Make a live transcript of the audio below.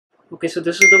Okay, so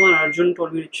this is the one Arjun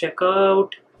told me to check out.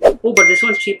 Oh, but this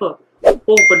one's cheaper.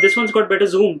 Oh, but this one's got better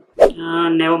zoom.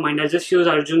 Never mind, I'll just use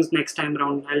Arjun's next time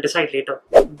round. I'll decide later.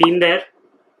 Been there?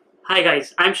 Hi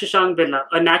guys, I'm Shashank Birla,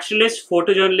 a naturalist,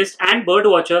 photojournalist and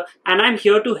birdwatcher, and I'm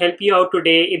here to help you out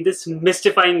today in this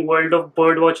mystifying world of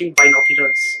birdwatching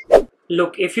binoculars.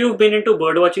 Look, if you've been into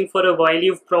birdwatching for a while,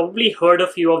 you've probably heard a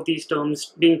few of these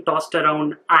terms being tossed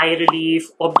around: eye relief,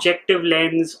 objective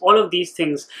lens, all of these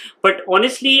things. But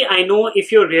honestly, I know if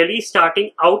you're really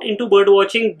starting out into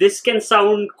birdwatching, this can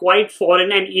sound quite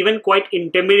foreign and even quite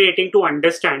intimidating to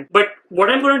understand. But what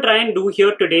I'm going to try and do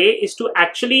here today is to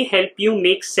actually help you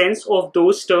make sense of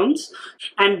those terms,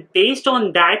 and based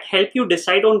on that, help you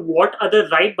decide on what are the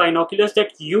right binoculars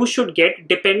that you should get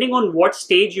depending on what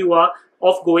stage you are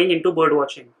of going into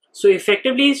birdwatching. So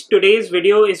effectively, today's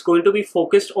video is going to be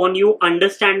focused on you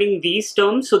understanding these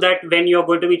terms so that when you're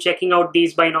going to be checking out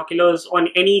these binoculars on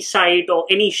any site or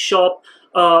any shop,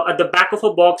 at the back of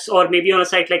a box, or maybe on a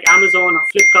site like Amazon or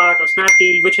Flipkart or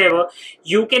Snapdeal, whichever,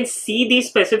 you can see these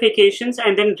specifications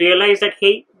and then realize that,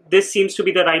 hey, this seems to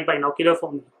be the right binocular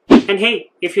for me. And hey,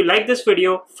 if you like this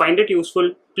video, find it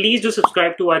useful, please do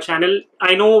subscribe to our channel.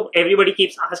 I know everybody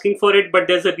keeps asking for it, but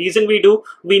there's a reason we do.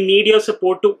 We need your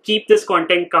support to keep this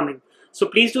content coming. So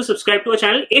please do subscribe to our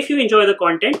channel if you enjoy the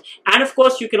content. And of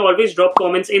course, you can always drop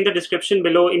comments in the description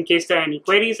below in case there are any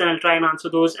queries, and I'll try and answer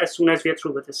those as soon as we are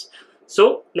through with this.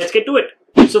 So let's get to it.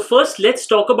 So first, let's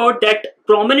talk about that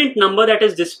prominent number that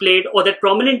is displayed, or that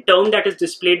prominent term that is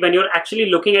displayed when you're actually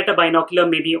looking at a binocular,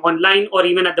 maybe online or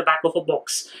even at the back of a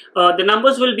box. The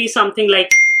numbers will be something like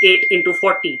 8 into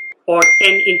 40 or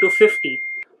 10 into 50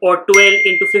 or 12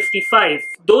 into 55.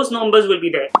 Those numbers will be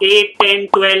there. 8, 10,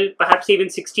 12, perhaps even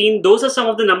 16. Those are some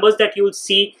of the numbers that you'll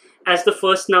see as the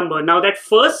first number. Now that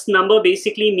first number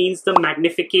basically means the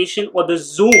magnification or the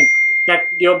zoom that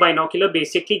your binocular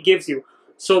basically gives you.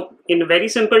 So in very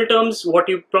simple terms, what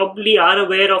you probably are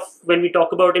aware of when we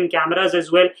talk about in cameras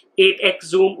as well, 8x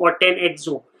zoom or 10x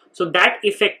zoom. So that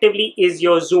effectively is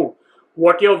your zoom.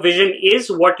 What your vision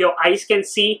is, what your eyes can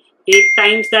see, 8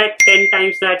 times that, 10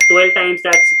 times that, 12 times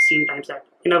that, 16 times that.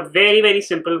 In a very, very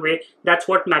simple way, that's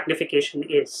what magnification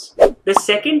is. The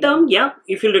second term, yeah,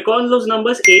 if you recall those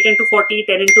numbers, 8 into 40,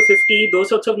 10 into 50, those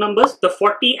sorts of numbers, the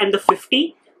 40 and the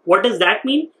 50, what does that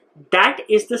mean? That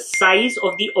is the size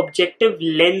of the objective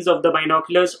lens of the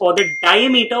binoculars, or the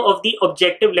diameter of the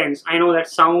objective lens. I know that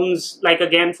sounds like,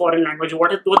 again, foreign language.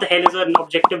 What the hell is an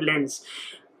objective lens?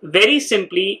 Very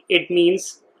simply, it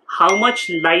means how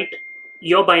much light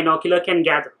your binocular can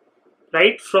gather,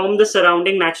 right, from the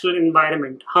surrounding natural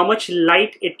environment, how much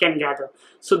light it can gather.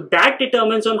 So that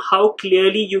determines on how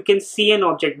clearly you can see an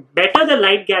object. Better the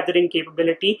light gathering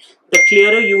capability, the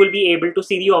clearer you will be able to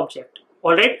see the object.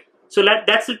 All right. So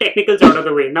that's the technicals out of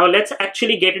the way. Now let's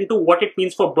actually get into what it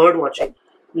means for bird watching.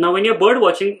 Now when you're bird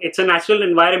watching, it's a natural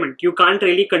environment. You can't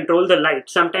really control the light.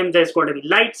 Sometimes there's going to be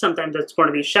light, sometimes it's going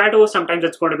to be shadow, sometimes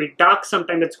it's going to be dark,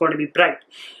 sometimes it's going to be bright.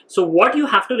 So what you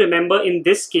have to remember in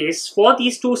this case, for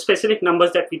these two specific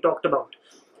numbers that we talked about,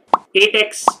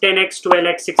 8x, 10x,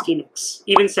 12x, 16x,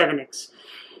 even 7x.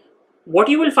 What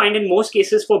you will find in most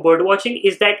cases for birdwatching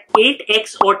is that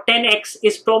 8x or 10x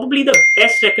is probably the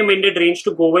best recommended range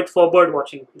to go with for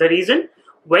birdwatching. The reason?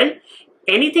 Well,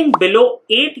 anything below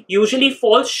 8 usually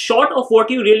falls short of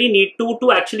what you really need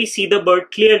to actually see the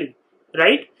bird clearly,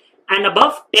 right? And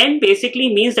above 10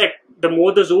 basically means that the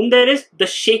more the zoom there is, the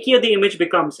shakier the image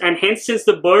becomes. And hence, since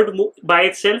the bird by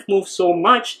itself moves so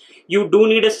much, you do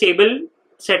need a stable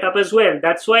setup as well.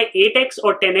 That's why 8x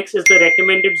or 10x is the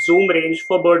recommended zoom range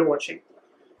for bird watching.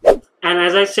 And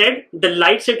as I said, the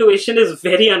light situation is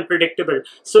very unpredictable.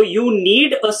 So you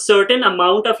need a certain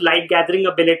amount of light gathering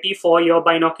ability for your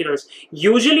binoculars.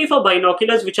 Usually for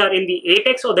binoculars which are in the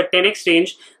 8x or the 10x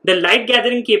range, the light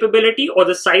gathering capability or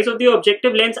the size of the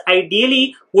objective lens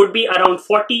ideally would be around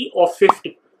 40 or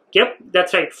 50. Yep,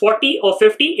 that's right, 40 or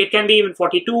 50, it can be even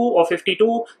 42 or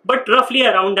 52, but roughly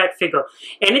around that figure.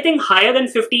 Anything higher than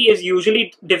 50 is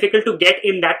usually difficult to get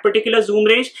in that particular zoom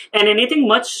range, and anything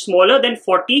much smaller than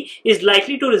 40 is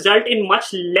likely to result in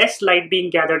much less light being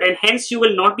gathered, and hence you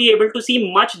will not be able to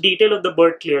see much detail of the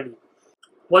bird clearly.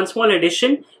 One small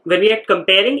addition, when we are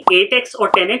comparing 8x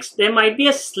or 10x, there might be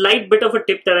a slight bit of a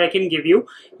tip that I can give you.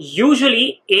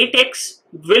 Usually 8x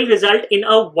will result in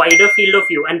a wider field of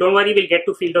view, and don't worry, we'll get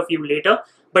to field of view later.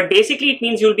 But basically it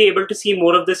means you'll be able to see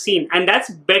more of the scene, and that's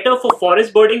better for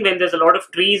forest birding when there's a lot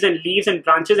of trees and leaves and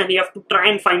branches and you have to try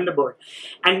and find the bird.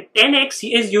 And 10x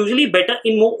is usually better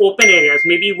in more open areas,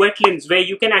 maybe wetlands, where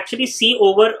you can actually see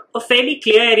over a fairly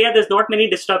clear area, there's not many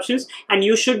disruptions, and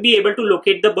you should be able to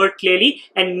locate the bird clearly,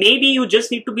 and maybe you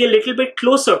just need to be a little bit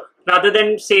closer rather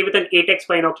than say with an 8x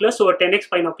binocular. So a 10x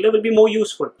binocular will be more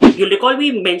useful. You'll recall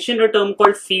we mentioned a term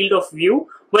called field of view.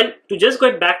 Well, to just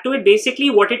get back to it, basically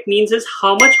what it means is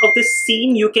how much of the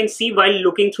scene you can see while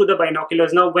looking through the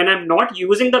binoculars. Now, when I'm not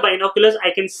using the binoculars,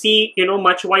 I can see,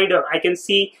 much wider. I can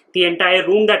see the entire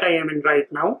room that I am in right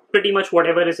now, pretty much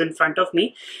whatever is in front of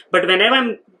me. But whenever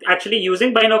I'm actually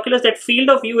using binoculars, that field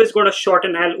of view is going to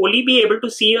shorten. I'll only be able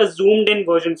to see a zoomed in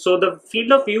version. So the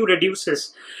field of view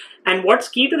reduces. And what's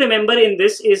key to remember in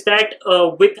this is that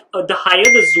with the higher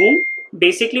the zoom,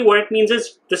 basically what it means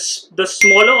is the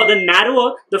smaller or the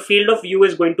narrower the field of view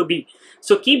is going to be.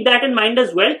 So keep that in mind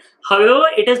as well. However,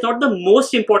 it is not the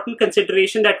most important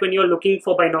consideration that when you're looking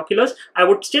for binoculars. I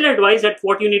would still advise that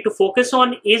what you need to focus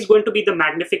on is going to be the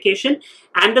magnification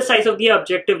and the size of the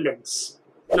objective lens.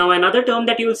 Now, another term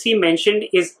that you'll see mentioned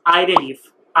is eye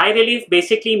relief. Eye relief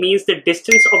basically means the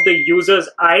distance of the user's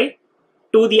eye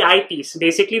to the eyepiece,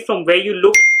 basically from where you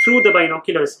look through the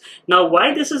binoculars. Now,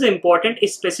 why this is important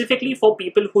is specifically for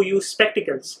people who use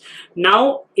spectacles.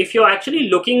 Now, if you're actually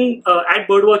looking at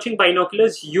birdwatching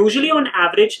binoculars, usually on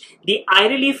average, the eye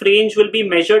relief range will be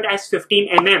measured as 15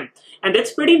 mm. And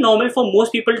that's pretty normal for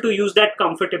most people to use that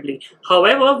comfortably.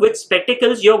 However, with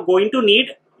spectacles, you're going to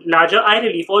need larger eye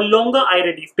relief or longer eye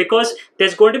relief because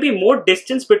there's going to be more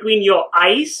distance between your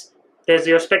eyes, there's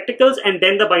your spectacles, and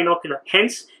then the binocular.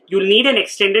 Hence, you'll need an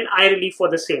extended eye relief for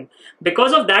the same.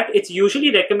 Because of that, it's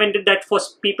usually recommended that for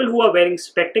people who are wearing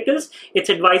spectacles, it's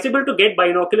advisable to get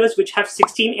binoculars which have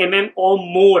 16 mm or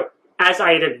more as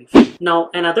eye relief. Now,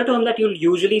 another term that you'll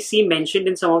usually see mentioned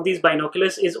in some of these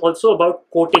binoculars is also about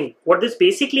coating. What this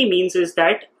basically means is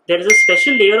that there is a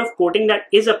special layer of coating that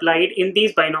is applied in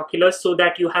these binoculars so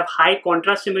that you have high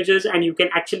contrast images and you can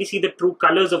actually see the true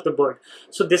colors of the bird.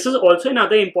 So this is also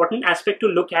another important aspect to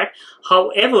look at.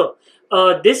 However,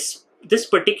 this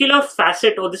particular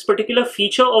facet or this particular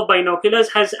feature of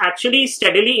binoculars has actually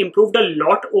steadily improved a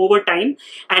lot over time.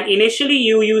 And initially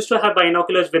you used to have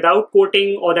binoculars without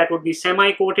coating, or that would be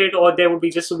semi-coated, or there would be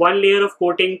just one layer of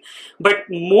coating. But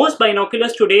most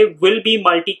binoculars today will be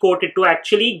multi-coated to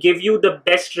actually give you the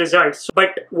best results.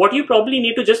 But what you probably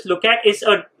need to just look at is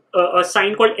a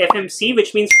sign called FMC,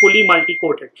 which means fully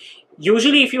multi-coated.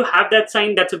 Usually if you have that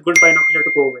sign, that's a good binocular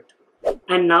to go with.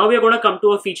 And now we are going to come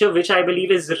to a feature which I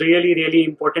believe is really, really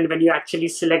important when you actually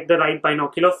select the right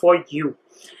binocular for you.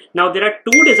 Now, there are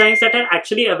two designs that are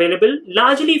actually available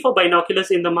largely for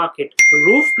binoculars in the market: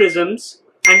 roof prisms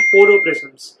and Porro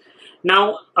prisms.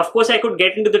 Now, of course, I could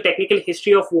get into the technical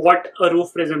history of what a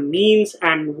roof prism means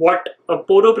and what a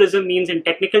Porro prism means in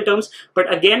technical terms,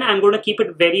 but again, I'm going to keep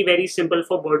it very, very simple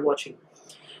for bird watching.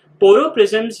 Porro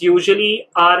prisms usually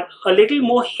are a little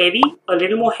more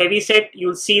heavy set.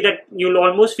 You'll see that you'll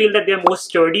almost feel that they're more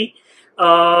sturdy.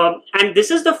 And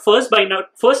this is the first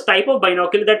type of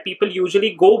binocular that people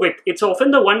usually go with. It's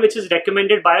often the one which is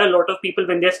recommended by a lot of people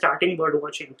when they're starting bird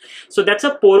watching. So that's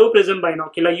a Porro prism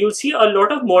binocular. You'll see a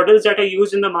lot of models that are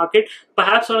used in the market.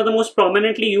 Perhaps one of the most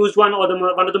prominently used one, or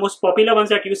one of the most popular ones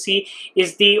that you see,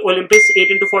 is the Olympus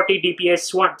 8x40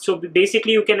 DPS one. So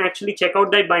basically you can actually check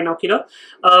out that binocular.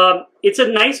 It's a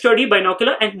nice sturdy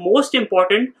binocular, and most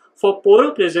important, for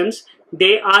Porro prisms,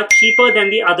 they are cheaper than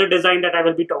the other design that I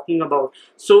will be talking about.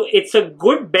 So it's a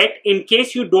good bet in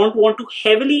case you don't want to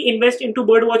heavily invest into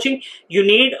bird watching. You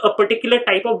need a particular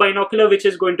type of binocular which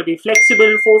is going to be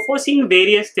flexible for seeing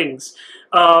various things,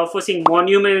 for seeing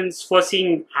monuments, for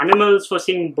seeing animals, for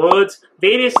seeing birds,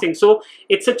 various things. So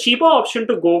it's a cheaper option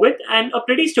to go with and a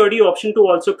pretty sturdy option to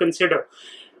also consider.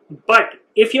 But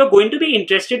if you're going to be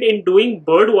interested in doing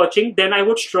bird watching, then I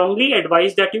would strongly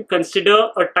advise that you consider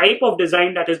a type of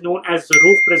design that is known as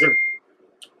roof prism.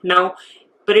 Now,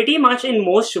 pretty much in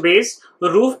most ways,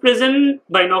 roof prism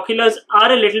binoculars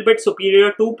are a little bit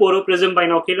superior to Porro prism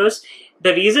binoculars.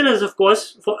 The reason is, of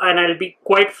course, and I'll be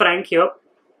quite frank here,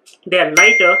 they are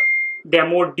lighter, they are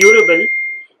more durable,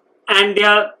 and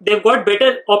they've got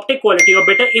better optic quality or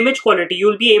better image quality.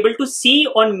 You'll be able to see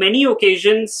on many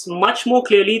occasions much more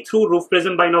clearly through roof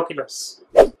prism binoculars.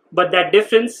 But that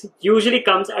difference usually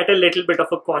comes at a little bit of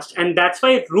a cost, and that's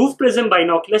why roof prism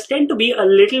binoculars tend to be a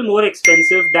little more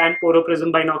expensive than Porro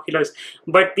prism binoculars.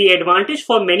 But the advantage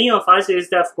for many of us is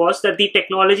that, of course, that the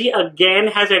technology again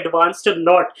has advanced a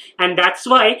lot, and that's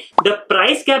why the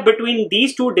price gap between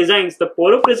these two designs, the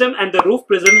Porro prism and the roof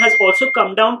prism, has also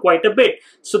come down quite a bit.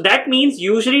 So that means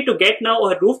usually to get now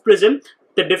a roof prism,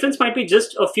 the difference might be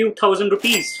just a few thousand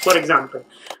rupees, for example.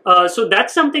 So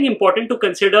that's something important to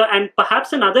consider, and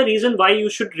perhaps another reason why you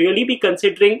should really be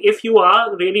considering, if you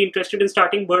are really interested in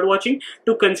starting bird watching,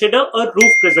 to consider a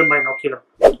roof prism binocular.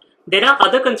 There are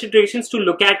other considerations to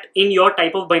look at in your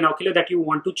type of binocular that you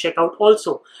want to check out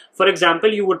also. For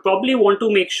example, you would probably want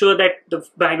to make sure that the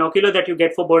binocular that you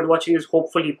get for bird watching is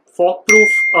hopefully fog proof,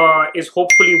 is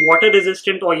hopefully water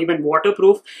resistant or even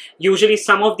waterproof. Usually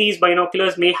some of these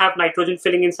binoculars may have nitrogen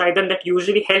filling inside them that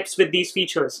usually helps with these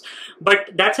features.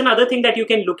 But that's another thing that you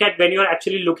can look at when you're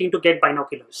actually looking to get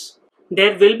binoculars.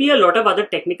 There will be a lot of other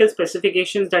technical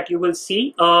specifications that you will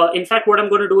see. In fact, what I'm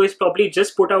going to do is probably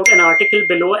just put out an article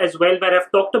below as well where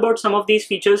I've talked about some of these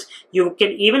features. You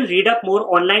can even read up more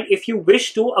online if you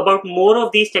wish to about more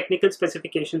of these technical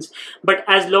specifications. But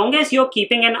as long as you're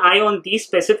keeping an eye on these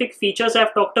specific features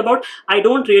I've talked about, I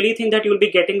don't really think that you'll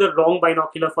be getting the wrong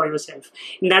binocular for yourself.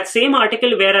 In that same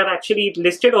article where I've actually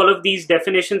listed all of these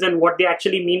definitions and what they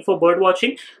actually mean for bird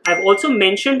watching, I've also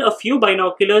mentioned a few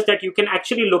binoculars that you can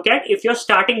actually look at if you're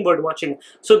starting bird watching.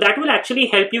 So that will actually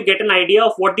help you get an idea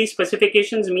of what these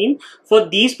specifications mean for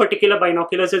these particular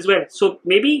binoculars as well. So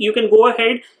maybe you can go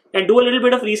ahead and do a little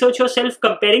bit of research yourself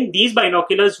comparing these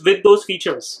binoculars with those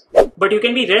features. But you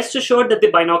can be rest assured that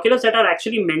the binoculars that are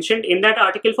actually mentioned in that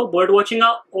article for bird watching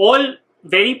are all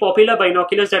very popular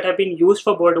binoculars that have been used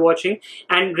for bird watching,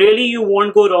 and really you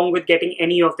won't go wrong with getting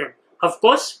any of them. Of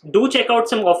course, do check out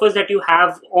some offers that you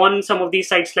have on some of these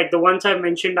sites, like the ones I've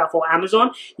mentioned are for Amazon.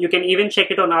 You can even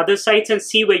check it on other sites and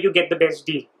see where you get the best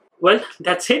deal. Well,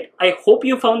 that's it. I hope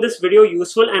you found this video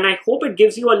useful, and I hope it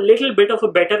gives you a little bit of a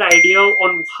better idea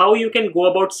on how you can go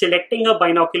about selecting a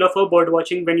binocular for bird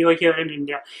watching when you're here in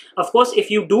India. Of course, if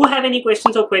you do have any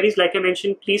questions or queries, like I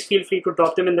mentioned, please feel free to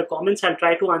drop them in the comments. I'll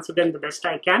try to answer them the best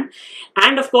I can.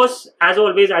 And of course, as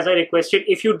always, as I requested,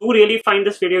 if you do really find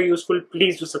this video useful,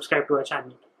 please do subscribe to our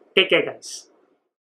channel. Take care, guys.